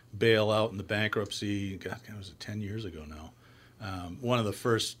the bailout and the bankruptcy, God, was it 10 years ago now? One of the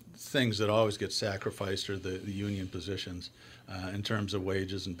first things that always gets sacrificed are the union positions in terms of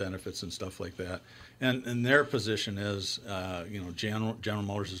wages and benefits and stuff like that. And their position is, you know, General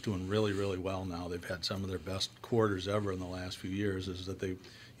Motors is doing really, really well now. They've had some of their best quarters ever in the last few years, is that they,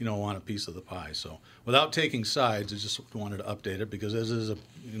 you know, want a piece of the pie. So without taking sides, I just wanted to update it, because this is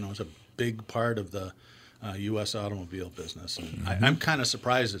it's a big part of the U.S. automobile business. And I'm kind of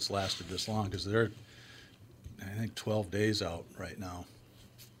surprised it's lasted this long, because they're, I think, 12 days out right now.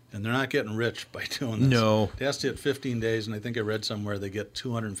 And they're not getting rich by doing this. No. They has to hit 15 days, and I think I read somewhere they get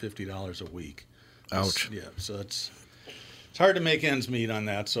 $250 a week. Ouch. So it's hard to make ends meet on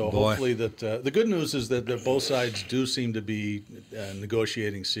that. So hopefully that the good news is that both sides do seem to be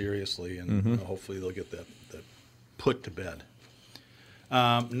negotiating seriously, and hopefully they'll get that put to bed.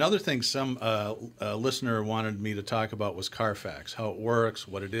 Another thing some listener wanted me to talk about was Carfax, how it works,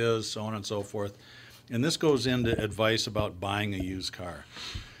 what it is, so on and so forth. And this goes into advice about buying a used car.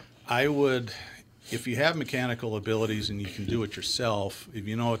 I would, if you have mechanical abilities and you can do it yourself, if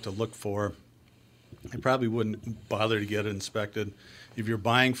you know what to look for, I probably wouldn't bother to get it inspected. If you're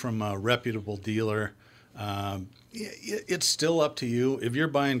buying from a reputable dealer, it's still up to you. If you're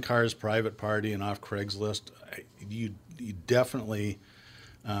buying cars private party and off Craigslist, you definitely,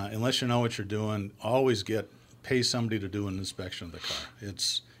 unless you know what you're doing, always pay somebody to do an inspection of the car.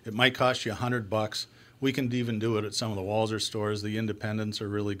 It might cost you $100. We can even do it at some of the Walser stores. The independents are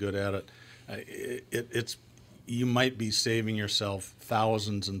really good at it. You might be saving yourself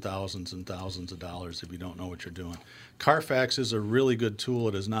thousands and thousands and thousands of dollars if you don't know what you're doing. Carfax is a really good tool.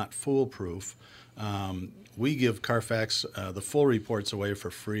 It is not foolproof. We give Carfax the full reports away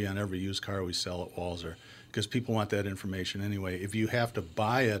for free on every used car we sell at Walser, because people want that information anyway. If you have to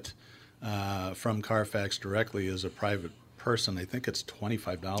buy it from Carfax directly as a private person, I think it's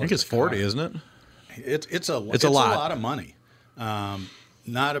 $25. I think it's $40, isn't it? It's a lot of money.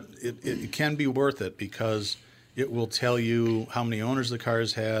 It can be worth it, because it will tell you how many owners the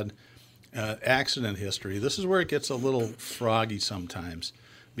car's had, accident history. This is where it gets a little froggy sometimes,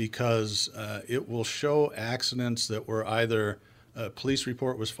 because it will show accidents that were either a police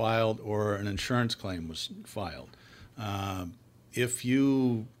report was filed or an insurance claim was filed. If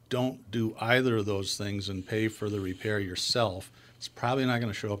you don't do either of those things and pay for the repair yourself, it's probably not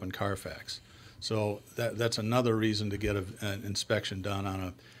going to show up in Carfax. So that's another reason to get an inspection done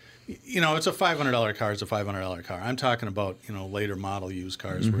on It's a $500 car. It's a $500 car. I'm talking about, later model used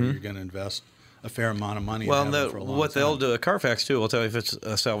cars where you're going to invest a fair amount of money. Well, in them for a long what time. they'll do at Carfax too, will tell you if it's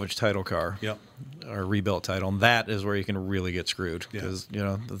a salvage title car, Yep. or rebuilt title, and that is where you can really get screwed Yeah. because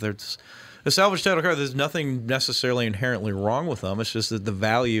there's a salvage title car. There's nothing necessarily inherently wrong with them. It's just that the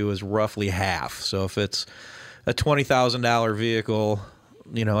value is roughly half. So if it's a $20,000 vehicle,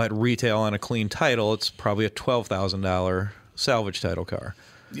 at retail on a clean title, it's probably a $12,000 salvage title car.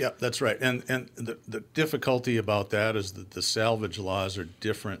 Yeah, that's right. And the difficulty about that is that the salvage laws are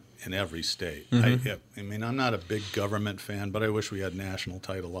different in every state. Mm-hmm. I'm not a big government fan, but I wish we had national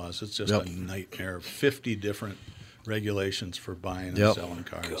title laws. It's just Yep. a nightmare. 50 different regulations for buying and Yep. selling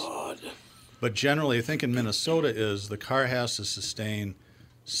cars. God. But generally, I think in Minnesota the car has to sustain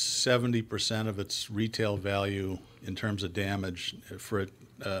 70% of its retail value in terms of damage for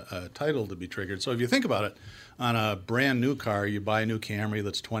a title to be triggered. So if you think about it, on a brand new car, you buy a new Camry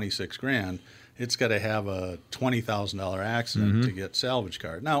that's $26,000, it's got to have a $20,000 accident to get salvage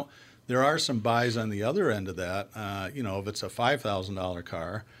car. Now, there are some buys on the other end of that. If it's a $5,000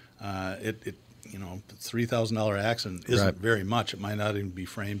 car, $3,000 accident isn't Right. very much. It might not even be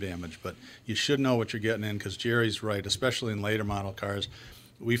frame damage, but you should know what you're getting in because Jerry's right, especially in later model cars.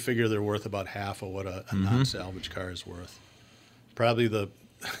 We figure they're worth about half of what a non-salvage car is worth. Probably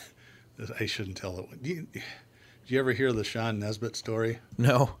I shouldn't tell it. Did you ever hear the Sean Nesbitt story?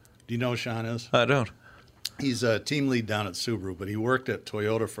 No, Do you know who Sean is? I don't. He's a team lead down at Subaru, but he worked at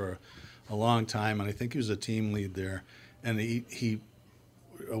Toyota for a long time, and I think he was a team lead there. And he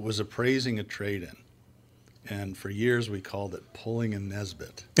was appraising a trade-in. And for years we called it pulling a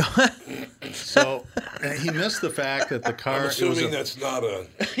Nesbitt. So he missed the fact that the car. I'm assuming that's not a.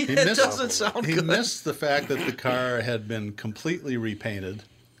 He missed, doesn't sound he good. missed the fact that the car had been completely repainted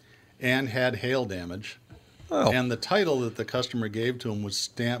and had hail damage. Oh. And the title that the customer gave to him was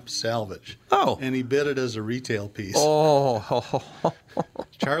stamped salvage. Oh. And he bid it as a retail piece. Oh.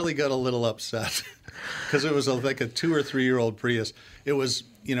 Charlie got a little upset because it was like a 2 or 3 year old Prius. It was,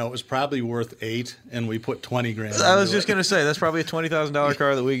 it was probably worth $8,000, and we put $20,000. I was just going to say that's probably a $20,000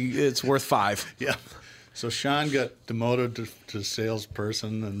 car that it's worth $5,000. Yeah. So Sean got demoted to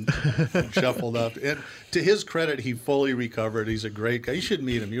salesperson and shuffled up. And to his credit, he fully recovered. He's a great guy. You should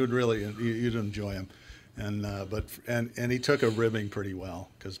meet him. You'd enjoy him. And he took a ribbing pretty well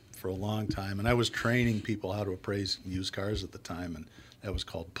because for a long time, and I was training people how to appraise used cars at the time, and that was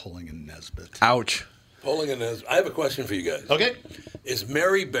called pulling a Nesbitt. Ouch. Pulling in as I have a question for you guys. Okay. Is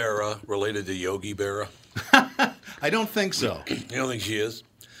Mary Berra related to Yogi Berra? I don't think so. You don't think she is?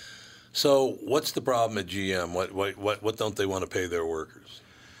 So what's the problem at GM? What don't they want to pay their workers?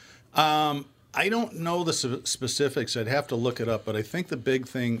 I don't know the specifics. I'd have to look it up, but I think the big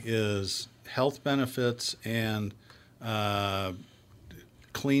thing is health benefits and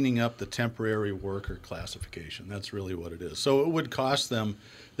cleaning up the temporary worker classification. That's really what it is. So it would cost them.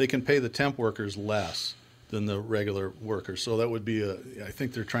 They can pay the temp workers less than the regular workers. So that would be I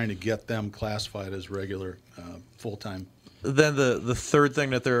think they're trying to get them classified as regular full-time. Then the third thing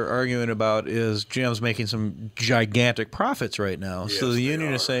that they're arguing about is GM's making some gigantic profits right now. Yes, so the they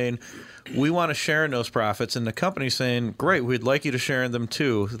union is are. saying, we want to share in those profits, and the company's saying, great, we'd like you to share in them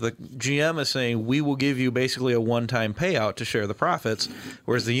too. The GM is saying, we will give you basically a one-time payout to share the profits,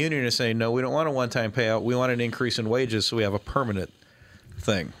 whereas the union is saying, no, we don't want a one-time payout. We want an increase in wages so we have a permanent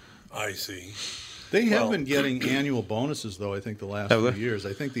thing. I see. They have Well- been getting annual bonuses, though, I think, the last Have few they? years.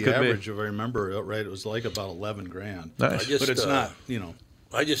 I think the Could be. average, if I remember it right, it was like about $11,000. Nice. Just, But it's not,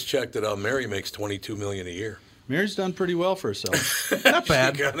 I just checked it out. Mary makes $22 million a year. Mary's done pretty well for herself. Not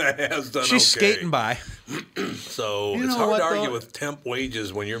bad. She kind of has done She's okay. skating by. So You it's know hard what, to argue though? with temp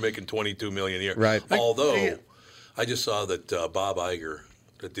wages when you're making $22 million a year. Right. Although Yeah. I just saw that Bob Iger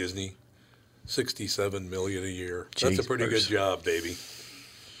at Disney, $67 million a year. That's a pretty good Jeepers. job, baby.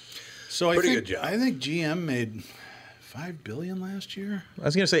 So Pretty good job. I think GM made $5 billion last year. I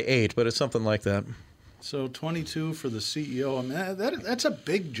was going to say 8, but it's something like that. So 22 for the CEO. I mean, that's a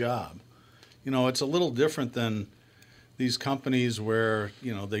big job. It's a little different than these companies where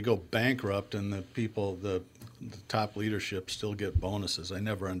they go bankrupt and the people, the top leadership, still get bonuses. I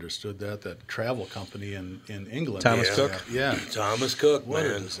never understood that. That travel company in England. Thomas Yeah. Cook? Yeah. Thomas Cook, What a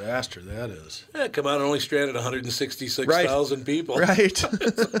man. disaster that is. Yeah, come out and only stranded 166,000 people. Right.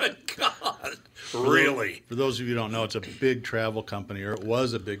 My God. Really? For those of you who don't know, it's a big travel company, or it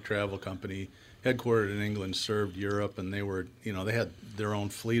was a big travel company, headquartered in England, served Europe, and they were, they had their own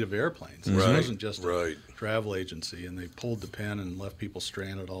fleet of airplanes. It Right, wasn't just right. a travel agency, and they pulled the pin and left people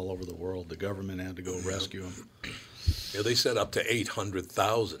stranded all over the world. The government had to go rescue them. Yeah, they said up to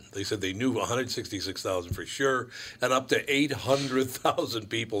 800,000. They said they knew 166,000 for sure, and up to 800,000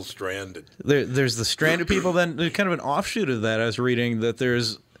 people stranded. There's the stranded people. Then there's kind of an offshoot of that. I was reading that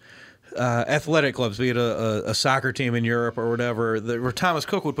there's athletic clubs, be it a soccer team in Europe or whatever, where Thomas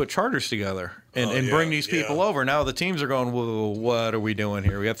Cook would put charters together and bring these people over. Now the teams are going, well, what are we doing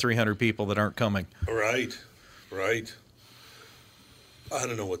here? We got 300 people that aren't coming. Right. I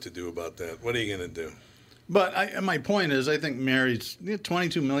don't know what to do about that. What are you going to do? But my point is, I think Mary's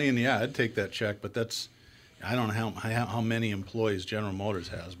 $22 million. Yeah, I'd take that check, but I don't know how many employees General Motors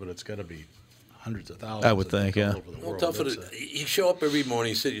has, but it's got to be hundreds of thousands. I would think, yeah. All over the world. Tough you show up every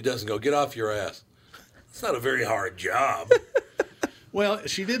morning, sit at your desk, and go, get off your ass. It's not a very hard job. Well,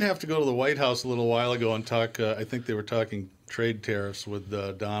 she did have to go to the White House a little while ago and talk. I think they were talking trade tariffs with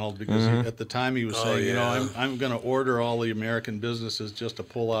Donald because at the time he was saying, I'm going to order all the American businesses just to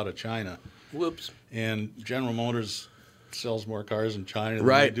pull out of China. Whoops. And General Motors sells more cars in China than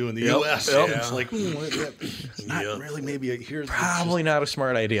Right. they do in the U.S. Yep. And it's like, it's not really maybe here's Probably not a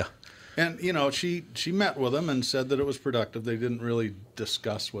smart idea. And, she met with them and said that it was productive. They didn't really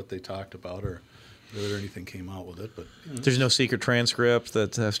discuss what they talked about or whether anything came out with it. But There's no secret transcript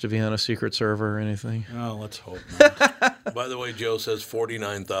that has to be on a secret server or anything. Oh, let's hope not. By the way, Joe says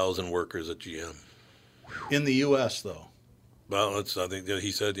 49,000 workers at GM. In the U.S., though. Well, I think that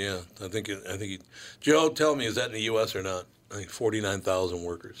he said, yeah. I think Joe, tell me, is that in the U.S. or not? I think 49,000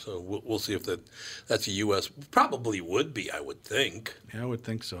 workers. So we'll see if that's a U.S. Probably would be, I would think. Yeah, I would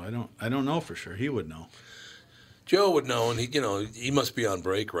think so. I don't know for sure. He would know. Joe would know, and he must be on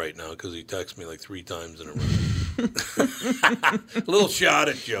break right now because he texts me like 3 times in a row. A little shot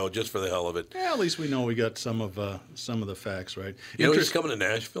at Joe just for the hell of it. Yeah, at least we know we got some of the facts right. He's coming to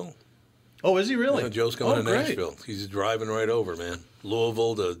Nashville. Oh, is he really? Yeah, Joe's coming to great. Nashville. He's driving right over, man.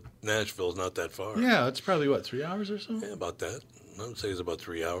 Louisville to Nashville is not that far. Yeah, it's probably 3 hours or so. Yeah, about that. I would say it's about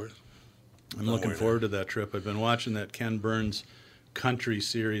 3 hours. I'm looking forward to that trip. I've been watching that Ken Burns country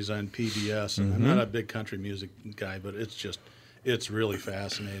series on PBS, and I'm not a big country music guy, but it's really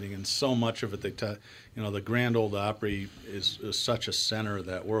fascinating, and so much of it the Grand Ole Opry is such a center of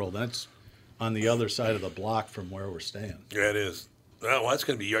that world. That's on the other side of the block from where we're staying. Yeah, it is. Well, that's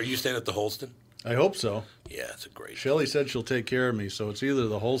going to be. Are you staying at the Holston? I hope so. Yeah, it's a great. Shelley said she'll take care of me, so it's either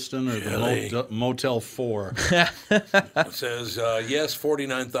the Holston or the Motel 4. It says, yes,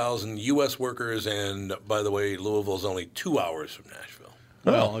 49,000 U.S. workers, and by the way, Louisville's only 2 hours from Nashville.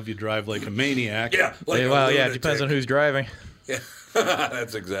 Well, if you drive like a maniac. Yeah. It depends on who's driving. Yeah,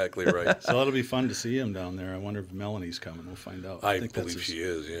 that's exactly right. So it'll be fun to see him down there. I wonder if Melanie's coming. We'll find out. I believe she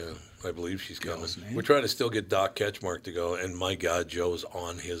is, yeah. I believe she's coming. We're trying to still get Doc Ketchmark to go, and my God, Joe's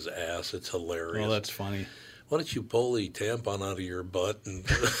on his ass. It's hilarious. Oh, that's funny. Why don't you pull the tampon out of your butt? And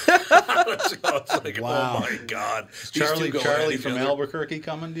it's like, wow. Oh, my God. Is Charlie from Albuquerque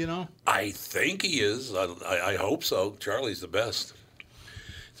coming, do you know? I think he is. I hope so. Charlie's the best.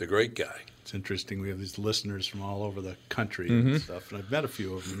 He's a great guy. It's interesting. We have these listeners from all over the country and stuff, and I've met a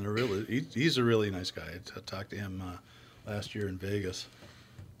few of them. He's a really nice guy. I talked to him last year in Vegas.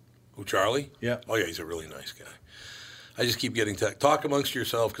 Who, Charlie? Yeah. Oh, yeah, he's a really nice guy. I just keep getting talk amongst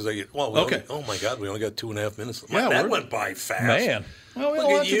yourself because I get, okay. Oh, my God, we only got 2.5 minutes. Yeah, that went by fast. Man. Well, we Look have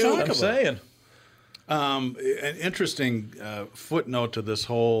a at lot to you. talk I'm about. saying. An interesting footnote to this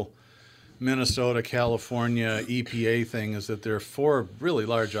whole Minnesota, California EPA thing is that there are 4 really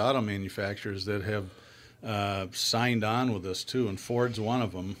large auto manufacturers that have signed on with us too, and Ford's one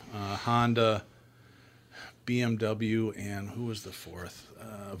of them. Honda, BMW, and who was the 4th?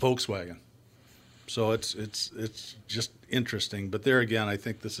 Volkswagen. So it's just interesting. But there again, I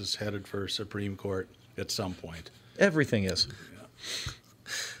think this is headed for Supreme Court at some point. Everything is.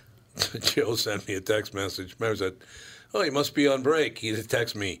 Yeah. Joe sent me a text message. Remember, said, "Oh, he must be on break." He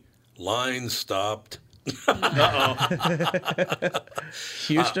texted me, "Line stopped."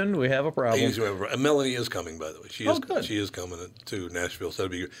 Houston, we have a problem. Melanie is coming, by the way. She is coming to Nashville. So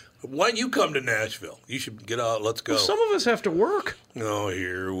why don't you come to Nashville? You should get out. Let's go. Well, some of us have to work. Oh,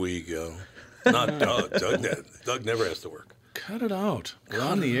 here we go. Not Doug. Doug never has to work. Cut it out. We're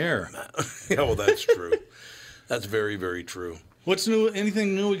on the air. Yeah, well, that's true. That's very, very true. What's new?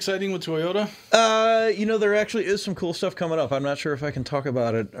 Anything new, exciting with Toyota? There actually is some cool stuff coming up. I'm not sure if I can talk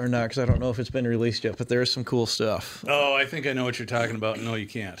about it or not because I don't know if it's been released yet, but there is some cool stuff. Oh, I think I know what you're talking about. No, you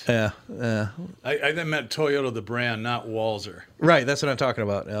can't. Yeah. I meant Toyota the brand, not Walser. Right, that's what I'm talking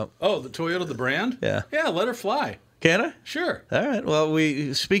about. Yep. Oh, the Toyota the brand? Yeah. Yeah, let her fly. Can I? Sure. All right.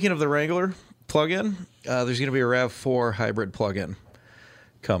 Well, speaking of the Wrangler plug-in, there's going to be a RAV4 hybrid plug-in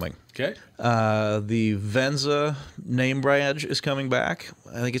coming. Okay. The Venza name badge is coming back.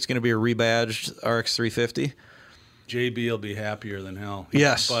 I think it's going to be a rebadged RX 350. JB will be happier than hell.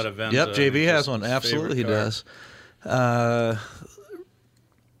 Yes. Bought a Venza, Yep, and JB it's has just one. his Absolutely, he favorite car. does.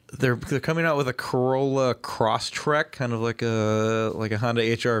 They're coming out with a Corolla Crosstrek, kind of like a Honda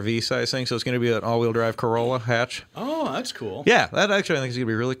HR-V size thing. So it's going to be an all-wheel drive Corolla hatch. Oh, that's cool. Yeah, that actually I think is going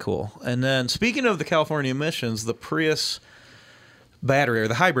to be really cool. And then speaking of the California emissions, the Prius battery, or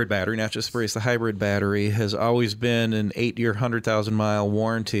the hybrid battery, not just Prius, the hybrid battery has always been an 8-year, 100,000-mile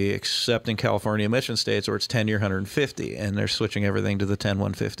warranty, except in California emission states where it's 10-year, 150, and they're switching everything to the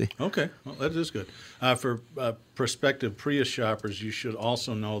 10-150. Okay, well, that is good. For prospective Prius shoppers, you should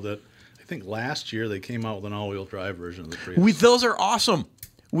also know that I think last year they came out with an all-wheel drive version of the Prius. Those are awesome.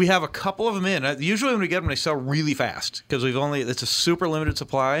 We have a couple of them in. Usually when we get them, they sell really fast because it's a super limited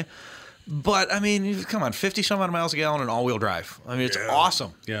supply. But, I mean, come on, 50-some-odd miles a gallon and all-wheel drive. I mean, it's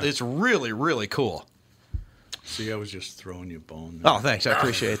awesome. Yeah. It's really, really cool. See, I was just throwing you a bone. Oh, thanks. I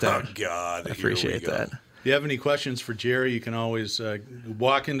appreciate that. Oh, God. I appreciate that. If you have any questions for Jerry, you can always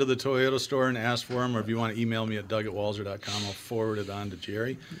walk into the Toyota store and ask for him, or if you want to email me at doug@walser.com, I'll forward it on to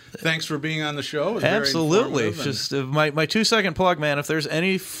Jerry. Thanks for being on the show. It was Absolutely. very Just my 2-second plug, man. If there's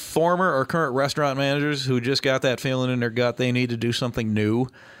any former or current restaurant managers who just got that feeling in their gut they need to do something new,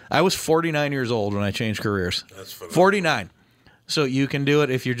 I was 49 years old when I changed careers. That's phenomenal. 49. So you can do it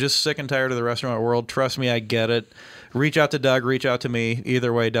if you're just sick and tired of the restaurant world. Trust me, I get it. Reach out to Doug. Reach out to me.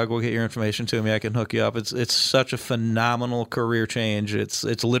 Either way, Doug will get your information to me. I can hook you up. It's such a phenomenal career change.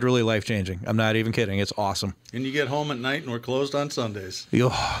 It's literally life-changing. I'm not even kidding. It's awesome. And you get home at night, and we're closed on Sundays.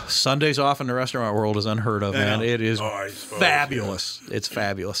 Sundays off in the restaurant world is unheard of, man. It is fabulous. Yeah. It's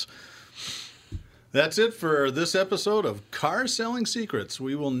fabulous. That's it for this episode of Car Selling Secrets.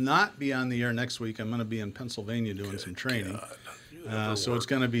 We will not be on the air next week. I'm going to be in Pennsylvania doing some training. So it's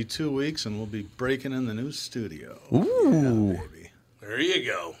going to be 2 weeks, and we'll be breaking in the new studio. Ooh. Yeah, baby. There you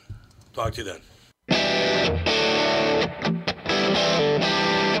go. Talk to you then.